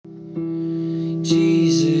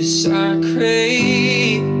Jesus, I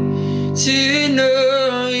crave to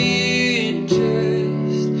know you,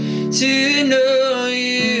 just to know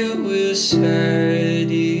you will satisfy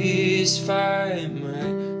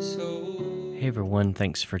my soul. Hey everyone,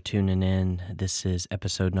 thanks for tuning in. This is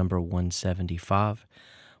episode number 175.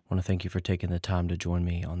 I want to thank you for taking the time to join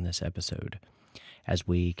me on this episode as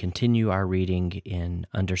we continue our reading in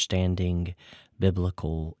Understanding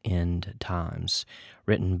Biblical End Times,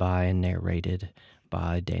 written by and narrated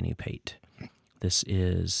by Danny Pate. This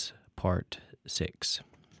is part 6.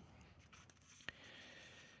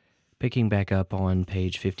 Picking back up on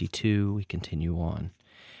page 52, we continue on.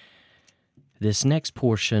 This next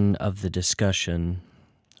portion of the discussion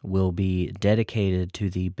will be dedicated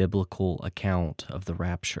to the biblical account of the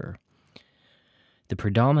rapture. The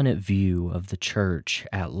predominant view of the church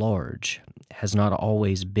at large has not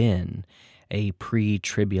always been a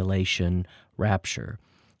pre-tribulation rapture,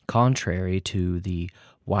 contrary to the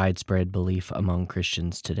widespread belief among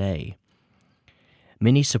Christians today.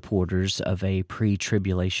 Many supporters of a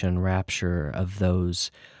pre-tribulation rapture of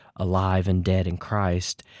those alive and dead in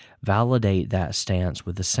Christ validate that stance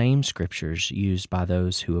with the same scriptures used by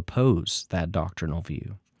those who oppose that doctrinal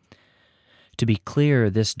view. To be clear,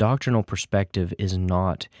 this doctrinal perspective is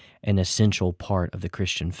not an essential part of the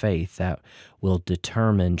Christian faith that will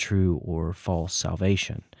determine true or false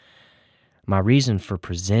salvation. My reason for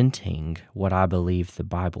presenting what I believe the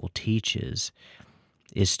Bible teaches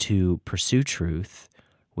is to pursue truth,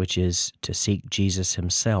 which is to seek Jesus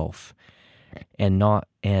himself, and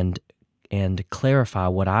clarify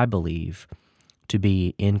what I believe to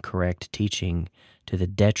be incorrect teaching to the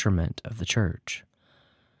detriment of the church.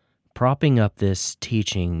 Propping up this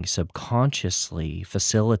teaching subconsciously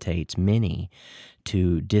facilitates many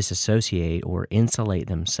to disassociate or insulate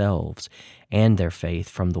themselves and their faith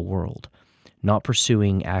from the world, not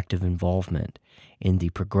pursuing active involvement in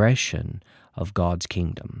the progression of God's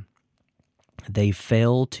kingdom. They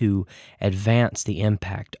fail to advance the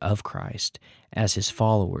impact of Christ as his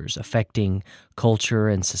followers, affecting culture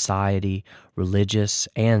and society, religious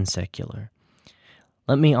and secular.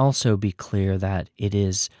 Let me also be clear that it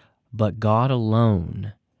is but God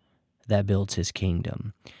alone that builds his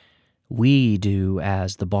kingdom. We do,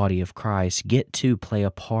 as the body of Christ, get to play a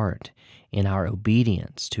part in our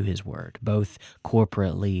obedience to his word, both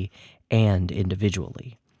corporately and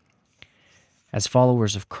individually. As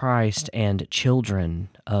followers of Christ and children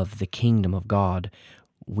of the kingdom of God,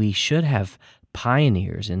 we should have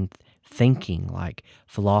pioneers in thinking like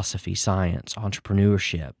philosophy, science,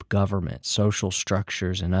 entrepreneurship, government, social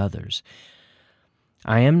structures, and others.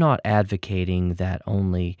 I am not advocating that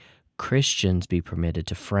only Christians be permitted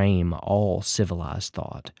to frame all civilized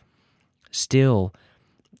thought. Still,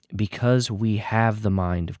 because we have the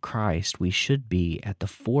mind of Christ, we should be at the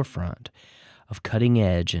forefront of cutting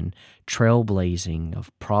edge and trailblazing of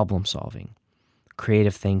problem solving,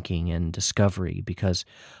 creative thinking, and discovery because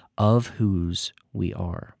of whose we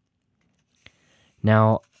are.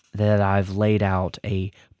 Now that I've laid out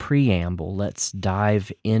a preamble, let's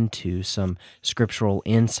dive into some scriptural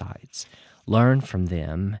insights, learn from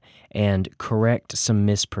them, and correct some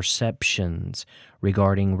misperceptions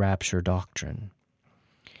regarding rapture doctrine.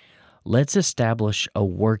 Let's establish a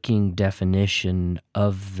working definition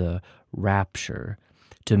of the rapture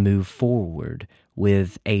to move forward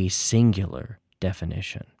with a singular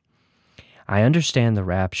definition. I understand the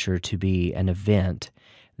rapture to be an event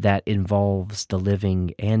that involves the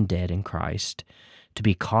living and dead in Christ to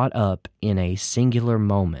be caught up in a singular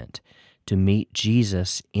moment to meet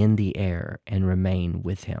Jesus in the air and remain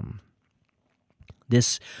with him.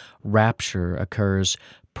 This rapture occurs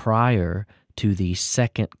prior to the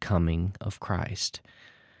second coming of Christ.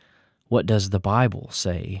 What does the Bible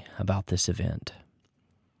say about this event?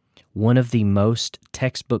 One of the most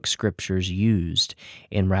textbook scriptures used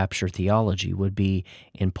in rapture theology would be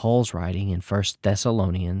in Paul's writing in 1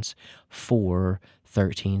 Thessalonians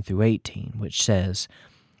 4:13 through 18, which says,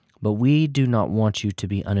 "But we do not want you to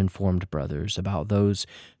be uninformed, brothers, about those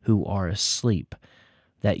who are asleep,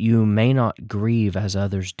 that you may not grieve as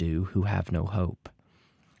others do who have no hope.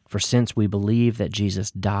 For since we believe that Jesus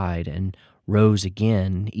died and rose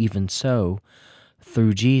again, even so,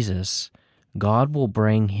 through Jesus, God will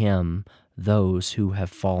bring him those who have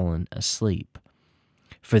fallen asleep.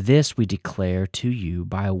 For this we declare to you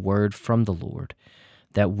by a word from the Lord,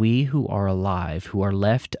 that we who are alive, who are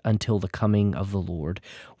left until the coming of the Lord,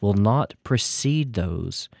 will not precede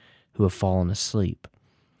those who have fallen asleep.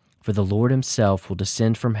 For the Lord himself will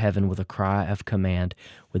descend from heaven with a cry of command,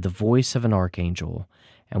 with the voice of an archangel,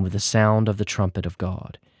 and with the sound of the trumpet of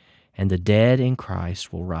God. And the dead in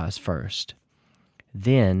Christ will rise first.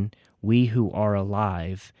 Then we who are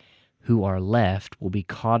alive, who are left, will be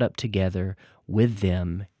caught up together with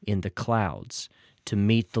them in the clouds to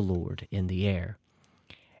meet the Lord in the air.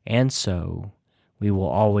 And so we will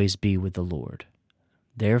always be with the Lord.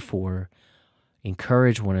 Therefore,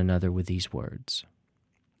 encourage one another with these words."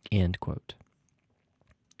 End quote.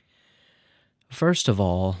 First of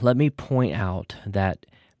all, let me point out that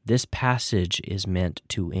this passage is meant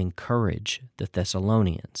to encourage the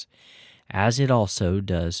Thessalonians, as it also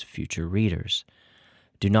does future readers.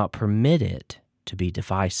 Do not permit it to be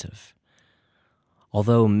divisive.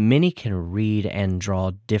 Although many can read and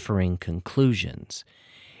draw differing conclusions,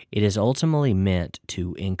 it is ultimately meant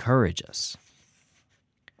to encourage us.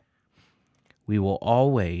 We will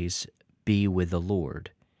always be with the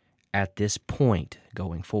Lord at this point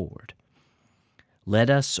going forward. Let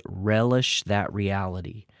us relish that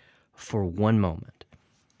reality for one moment.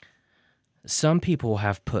 Some people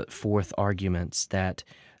have put forth arguments that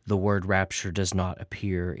the word rapture does not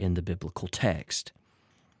appear in the biblical text.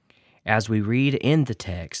 As we read in the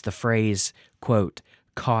text, the phrase, quote,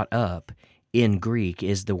 "caught up," in Greek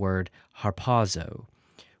is the word harpazo,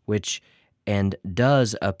 which and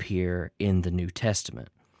does appear in the New Testament.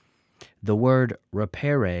 The word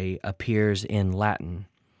rapere appears in Latin,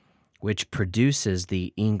 which produces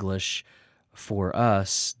the English for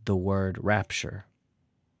us the word rapture.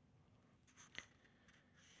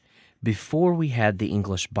 Before we had the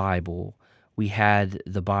English Bible, we had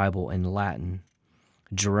the Bible in Latin.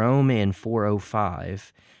 Jerome in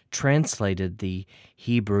 405 translated the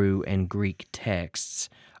Hebrew and Greek texts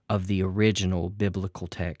of the original biblical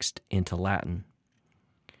text into Latin.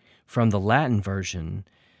 From the Latin version,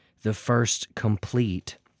 the first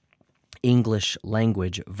complete English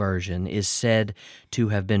language version is said to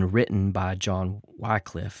have been written by John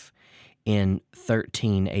Wycliffe in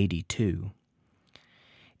 1382.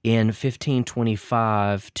 In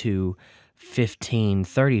 1525 to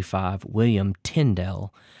 1535, William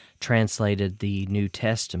Tyndale translated the New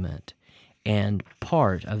Testament and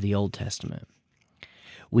part of the Old Testament.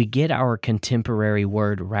 We get our contemporary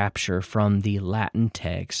word rapture from the Latin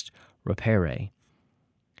text rapere.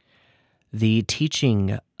 The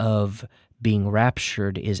teaching of being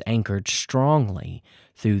raptured is anchored strongly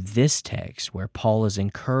through this text where Paul is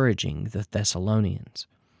encouraging the Thessalonians.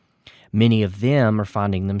 Many of them are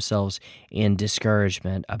finding themselves in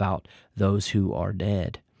discouragement about those who are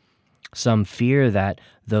dead. Some fear that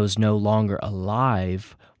those no longer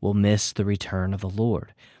alive will miss the return of the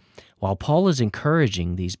Lord. While Paul is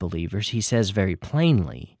encouraging these believers, he says very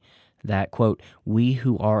plainly that, quote, "we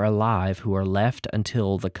who are alive, who are left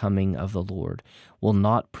until the coming of the Lord, will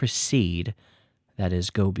not precede," that is,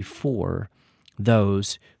 go before,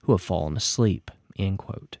 "those who have fallen asleep," end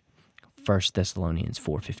quote. 1 Thessalonians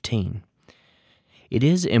 4:15. It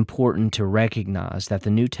is important to recognize that the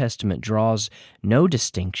New Testament draws no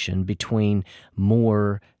distinction between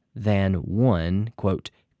more than one, quote,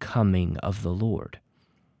 "coming of the Lord."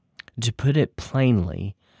 To put it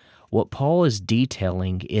plainly, what Paul is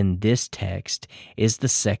detailing in this text is the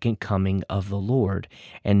second coming of the Lord,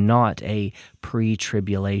 and not a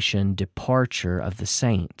pre-tribulation departure of the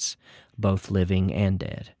saints, both living and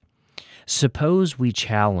dead. Suppose we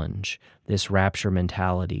challenge this rapture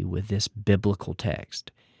mentality with this biblical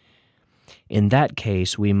text. In that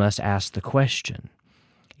case, we must ask the question,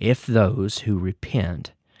 if those who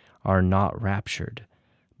repent are not raptured,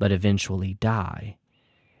 but eventually die,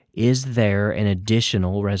 is there an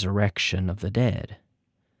additional resurrection of the dead?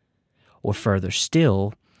 Or further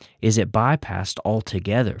still, is it bypassed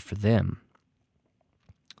altogether for them?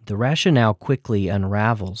 The rationale quickly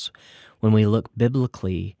unravels when we look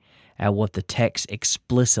biblically at what the text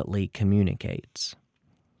explicitly communicates.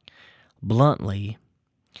 Bluntly,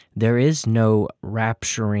 there is no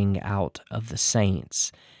rapturing out of the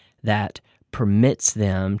saints that permits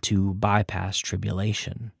them to bypass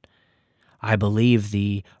tribulation. I believe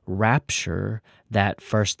the rapture that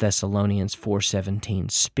 1 Thessalonians 4:17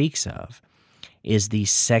 speaks of is the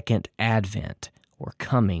second advent or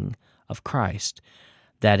coming of Christ,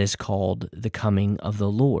 that is called the coming of the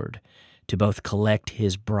Lord, to both collect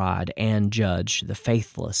his bride and judge the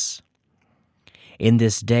faithless. In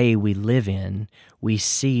this day we live in, we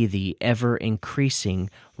see the ever-increasing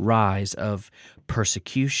rise of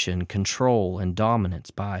persecution, control, and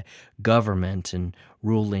dominance by government and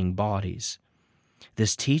ruling bodies.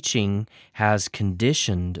 This teaching has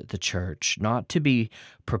conditioned the church not to be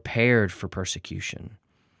prepared for persecution.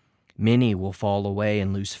 Many will fall away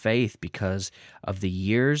and lose faith because of the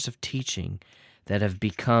years of teaching that have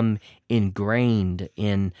become ingrained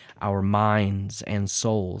in our minds and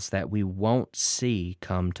souls that we won't see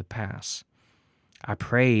come to pass. I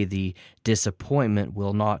pray the disappointment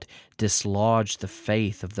will not dislodge the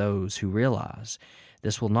faith of those who realize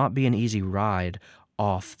this will not be an easy ride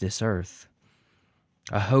off this earth.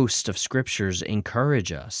 A host of scriptures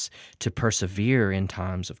encourage us to persevere in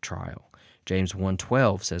times of trial. James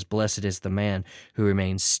 1:12 says, "Blessed is the man who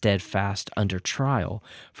remains steadfast under trial,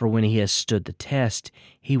 for when he has stood the test,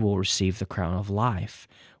 he will receive the crown of life,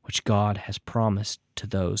 which God has promised to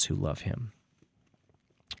those who love him."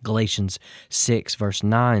 Galatians 6 verse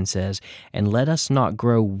 9 says, "And let us not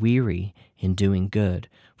grow weary in doing good,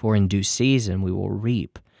 for in due season we will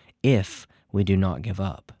reap if we do not give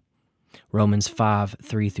up." Romans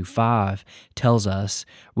 5:3-5 tells us,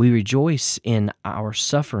 "We rejoice in our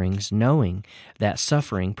sufferings, knowing that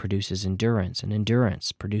suffering produces endurance, and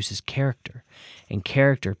endurance produces character, and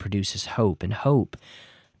character produces hope, and hope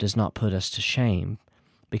does not put us to shame,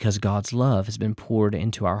 because God's love has been poured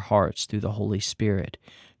into our hearts through the Holy Spirit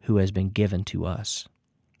who has been given to us."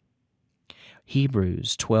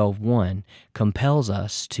 Hebrews 12:1 compels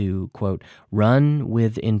us to, quote, "run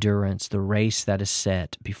with endurance the race that is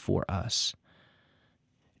set before us."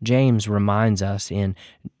 James reminds us in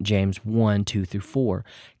James 1:2-4,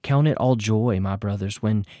 "Count it all joy, my brothers,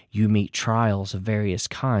 when you meet trials of various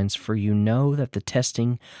kinds, for you know that the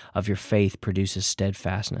testing of your faith produces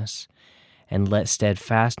steadfastness. And let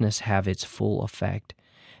steadfastness have its full effect,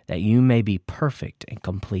 that you may be perfect and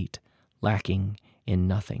complete, lacking in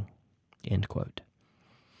nothing." End quote.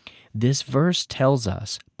 This verse tells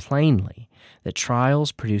us plainly that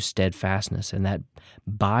trials produce steadfastness, and that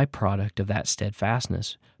byproduct of that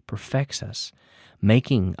steadfastness perfects us,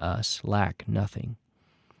 making us lack nothing.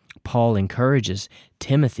 Paul encourages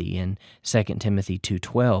Timothy in 2 Timothy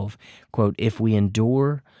 2:12, quote, "If we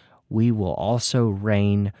endure, we will also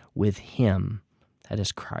reign with him," that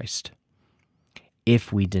is Christ.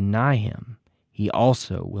 "If we deny him, he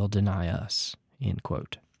also will deny us," end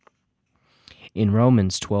quote. In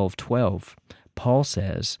Romans 12:12, Paul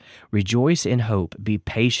says, "Rejoice in hope, be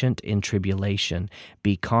patient in tribulation,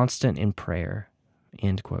 be constant in prayer,"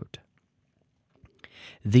 end quote.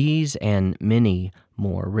 These and many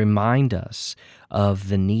more remind us of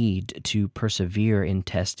the need to persevere in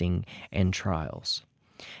testing and trials.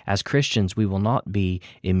 As Christians, we will not be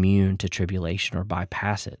immune to tribulation or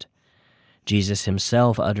bypass it. Jesus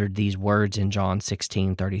himself uttered these words in John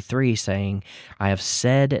 16:33, saying, "I have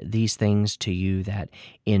said these things to you that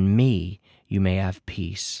in me you may have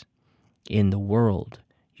peace. In the world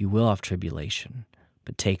you will have tribulation,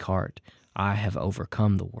 but take heart, I have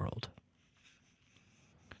overcome the world."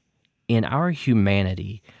 In our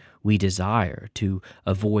humanity, we desire to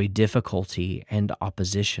avoid difficulty and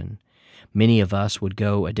opposition. Many of us would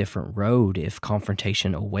go a different road if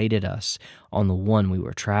confrontation awaited us on the one we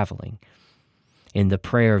were traveling. In the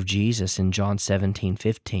prayer of Jesus in John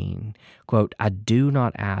 17:15, quote, "I do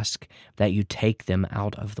not ask that you take them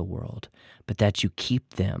out of the world, but that you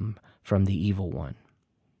keep them from the evil one,"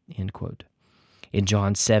 end quote. In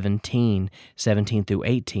John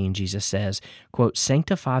 17:17-18, Jesus says, quote,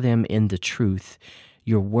 "Sanctify them in the truth.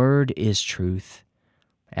 Your word is truth.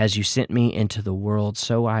 As you sent me into the world,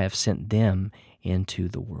 so I have sent them into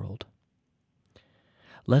the world."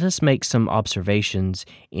 Let us make some observations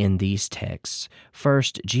in these texts.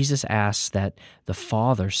 First, Jesus asks that the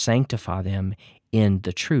Father sanctify them in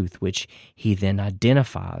the truth, which he then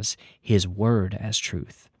identifies his word as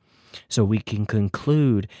truth. So we can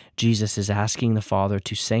conclude Jesus is asking the Father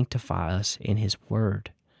to sanctify us in his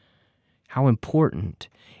word. How important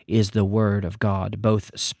is the word of God,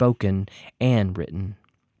 both spoken and written?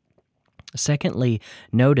 Secondly,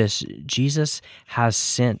 notice Jesus has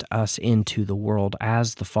sent us into the world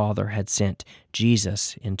as the Father had sent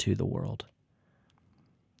Jesus into the world.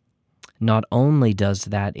 Not only does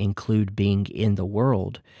that include being in the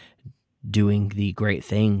world, doing the great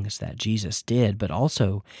things that Jesus did, but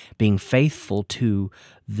also being faithful to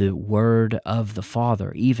the word of the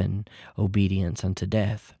Father, even obedience unto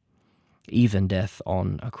death, even death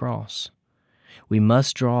on a cross. We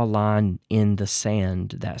must draw a line in the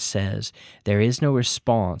sand that says there is no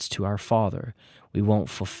response to our Father we won't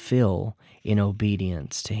fulfill in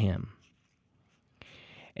obedience to him.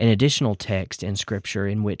 An additional text in Scripture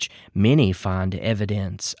in which many find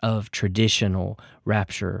evidence of traditional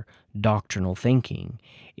rapture doctrinal thinking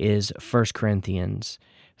is 1 Corinthians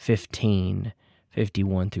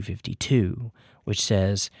 15:51-52, which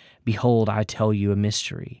says, "Behold, I tell you a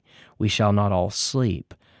mystery. We shall not all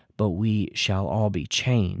sleep, but we shall all be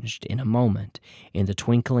changed in a moment, in the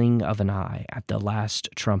twinkling of an eye, at the last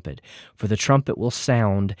trumpet. For the trumpet will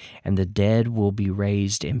sound, and the dead will be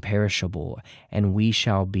raised imperishable, and we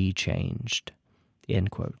shall be changed."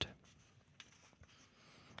 End quote.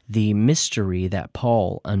 The mystery that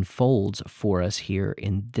Paul unfolds for us here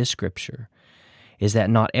in this scripture is that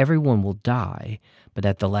not everyone will die, but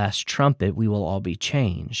at the last trumpet we will all be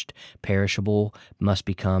changed. Perishable must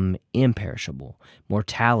become imperishable.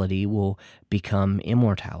 Mortality will become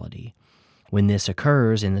immortality. When this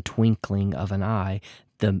occurs in the twinkling of an eye,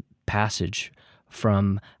 the passage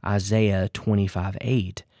from Isaiah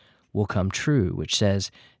 25:8 will come true, which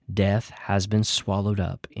says, "Death has been swallowed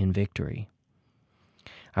up in victory."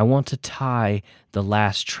 I want to tie the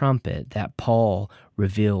last trumpet that Paul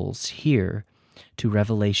reveals here to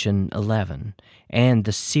Revelation 11 and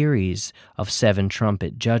the series of 7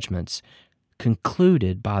 trumpet judgments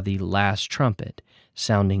concluded by the last trumpet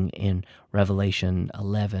sounding in Revelation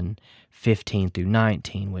 11:15 through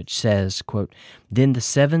 19, which says, quote, "Then the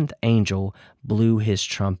 7th angel blew his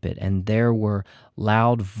trumpet, and there were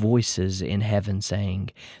loud voices in heaven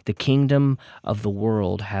saying, 'The kingdom of the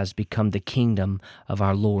world has become the kingdom of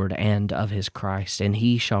our Lord and of his Christ, and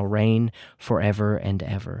he shall reign forever and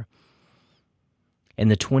ever.' And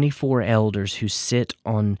the 24 elders who sit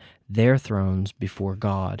on their thrones before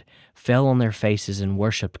God fell on their faces and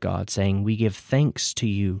worshipped God, saying, 'We give thanks to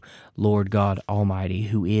you, Lord God Almighty,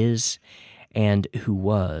 who is and who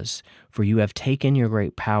was, for you have taken your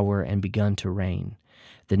great power and begun to reign.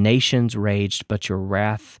 The nations raged, but your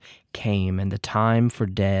wrath came, and the time for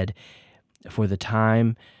the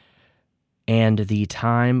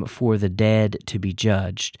dead to be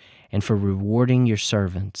judged, and for rewarding your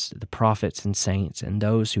servants, the prophets and saints, and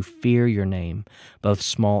those who fear your name, both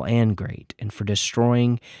small and great, and for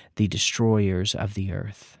destroying the destroyers of the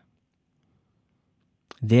earth.'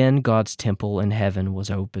 Then God's temple in heaven was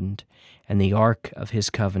opened, and the ark of his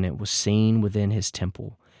covenant was seen within his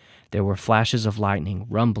temple. There were flashes of lightning,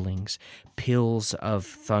 rumblings, peals of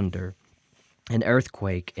thunder, an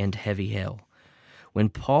earthquake, and heavy hail." When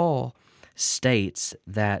Paul states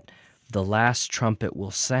that the last trumpet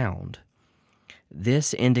will sound,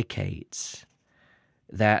 this indicates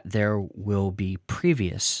that there will be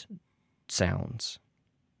previous sounds,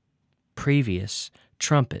 previous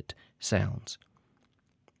trumpet sounds.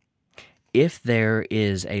 If there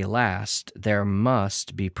is a last, there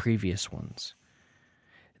must be previous ones.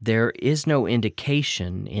 There is no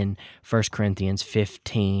indication in 1 Corinthians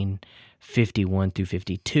 15:51 through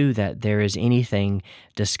 52 that there is anything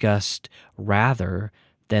discussed rather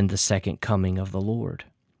than the second coming of the Lord.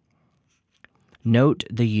 Note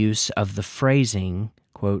the use of the phrasing,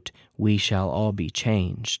 quote, "We shall all be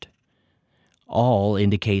changed." All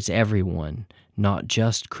indicates everyone, not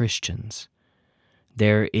just Christians.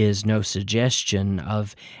 There is no suggestion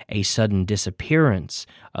of a sudden disappearance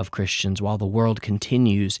of Christians while the world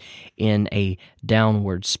continues in a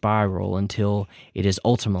downward spiral until it is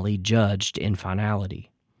ultimately judged in finality.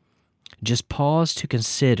 Just pause to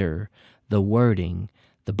consider the wording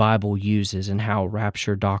the Bible uses and how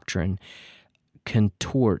rapture doctrine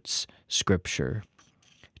contorts Scripture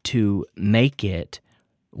to make it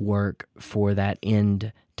work for that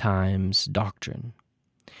end times doctrine.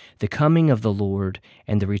 The coming of the Lord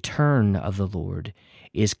and the return of the Lord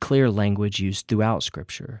is clear language used throughout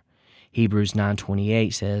Scripture. Hebrews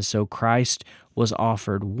 9:28 says, "So Christ was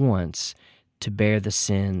offered once to bear the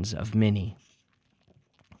sins of many.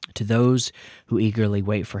 To those who eagerly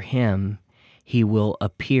wait for him, he will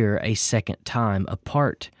appear a second time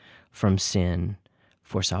apart from sin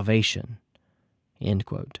for salvation." End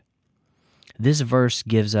quote. This verse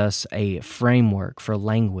gives us a framework for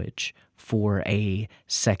language for a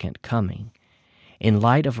second coming. In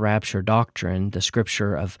light of rapture doctrine, the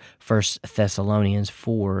scripture of 1 Thessalonians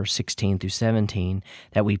 4:16 through 17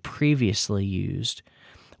 that we previously used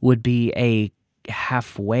would be a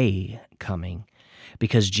halfway coming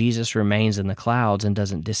because Jesus remains in the clouds and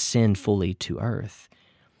doesn't descend fully to earth.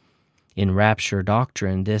 In rapture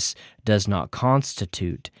doctrine, this does not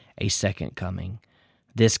constitute a second coming.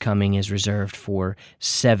 This coming is reserved for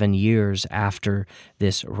 7 years after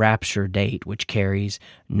this rapture date, which carries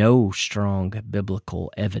no strong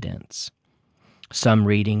biblical evidence. Some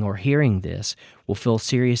reading or hearing this will feel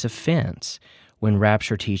serious offense when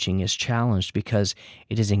rapture teaching is challenged because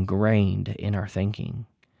it is ingrained in our thinking.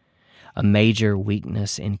 A major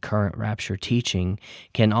weakness in current rapture teaching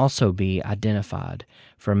can also be identified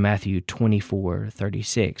from Matthew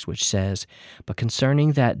 24:36, which says, "But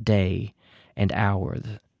concerning that day and hour,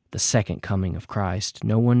 the second coming of Christ,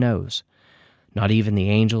 no one knows, not even the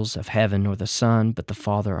angels of heaven nor the Son, but the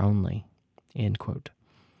Father only." End quote.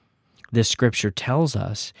 This scripture tells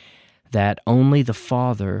us that only the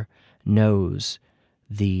Father knows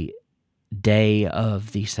the day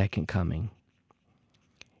of the second coming.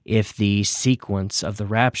 If the sequence of the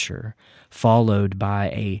rapture, followed by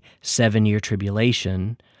a 7-year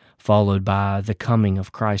tribulation, followed by the coming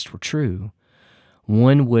of Christ were true,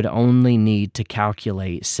 one would only need to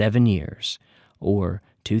calculate 7 years, or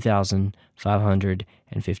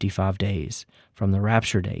 2,555 days, from the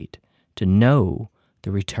rapture date to know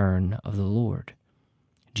the return of the Lord.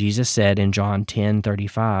 Jesus said in John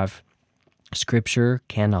 10:35, Scripture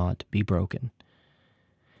cannot be broken.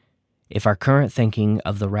 If our current thinking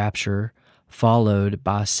of the rapture followed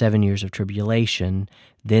by 7 years of tribulation,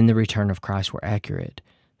 then the return of Christ were accurate.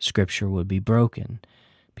 Scripture would be broken,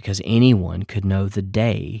 because anyone could know the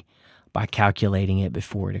day by calculating it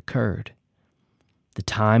before it occurred. The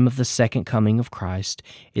time of the second coming of Christ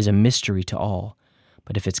is a mystery to all,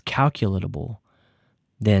 but if it's calculatable,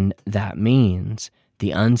 then that means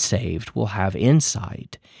the unsaved will have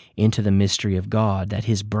insight into the mystery of God that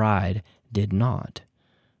His bride did not.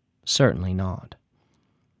 Certainly not.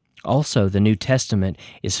 Also, the New Testament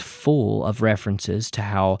is full of references to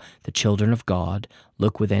how the children of God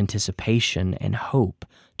look with anticipation and hope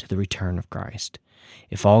to the return of Christ.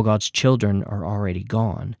 If all God's children are already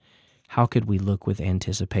gone, how could we look with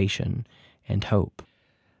anticipation and hope?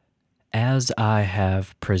 As I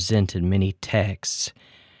have presented many texts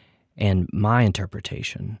and my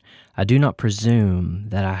interpretation, I do not presume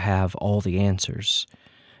that I have all the answers.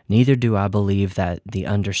 Neither do I believe that the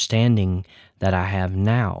understanding that I have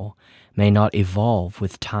now may not evolve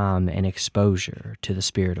with time and exposure to the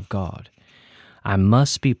Spirit of God. I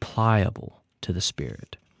must be pliable to the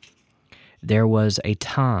Spirit. There was a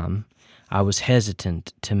time I was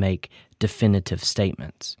hesitant to make definitive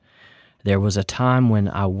statements. There was a time when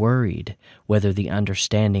I worried whether the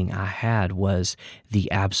understanding I had was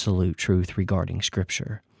the absolute truth regarding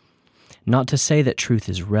Scripture. Not to say that truth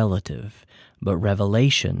is relative, but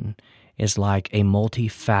revelation is like a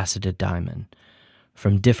multifaceted diamond.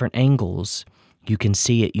 From different angles, you can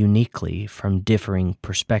see it uniquely from differing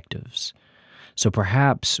perspectives. So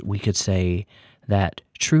perhaps we could say that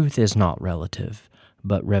truth is not relative,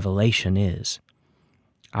 but revelation is.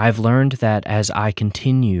 I've learned that as I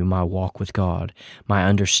continue my walk with God, my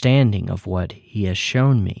understanding of what He has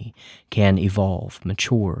shown me can evolve,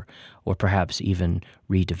 mature, or perhaps even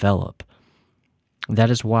redevelop. That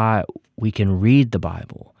is why we can read the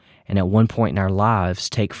Bible and at one point in our lives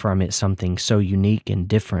take from it something so unique and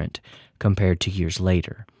different compared to years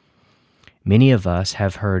later. Many of us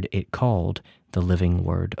have heard it called the living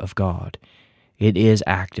Word of God. It is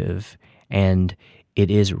active, and it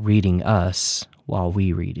is reading us while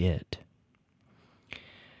we read it.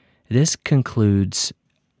 This concludes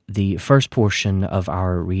the first portion of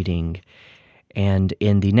our reading, and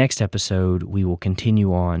in the next episode, we will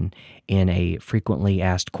continue on in a frequently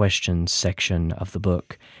asked questions section of the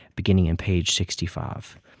book, beginning in page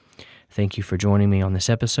 65. Thank you for joining me on this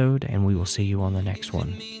episode, and we will see you on the next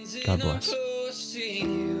one. God bless.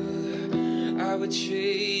 I would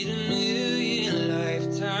trade a million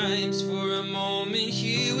lifetimes for a moment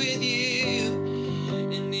here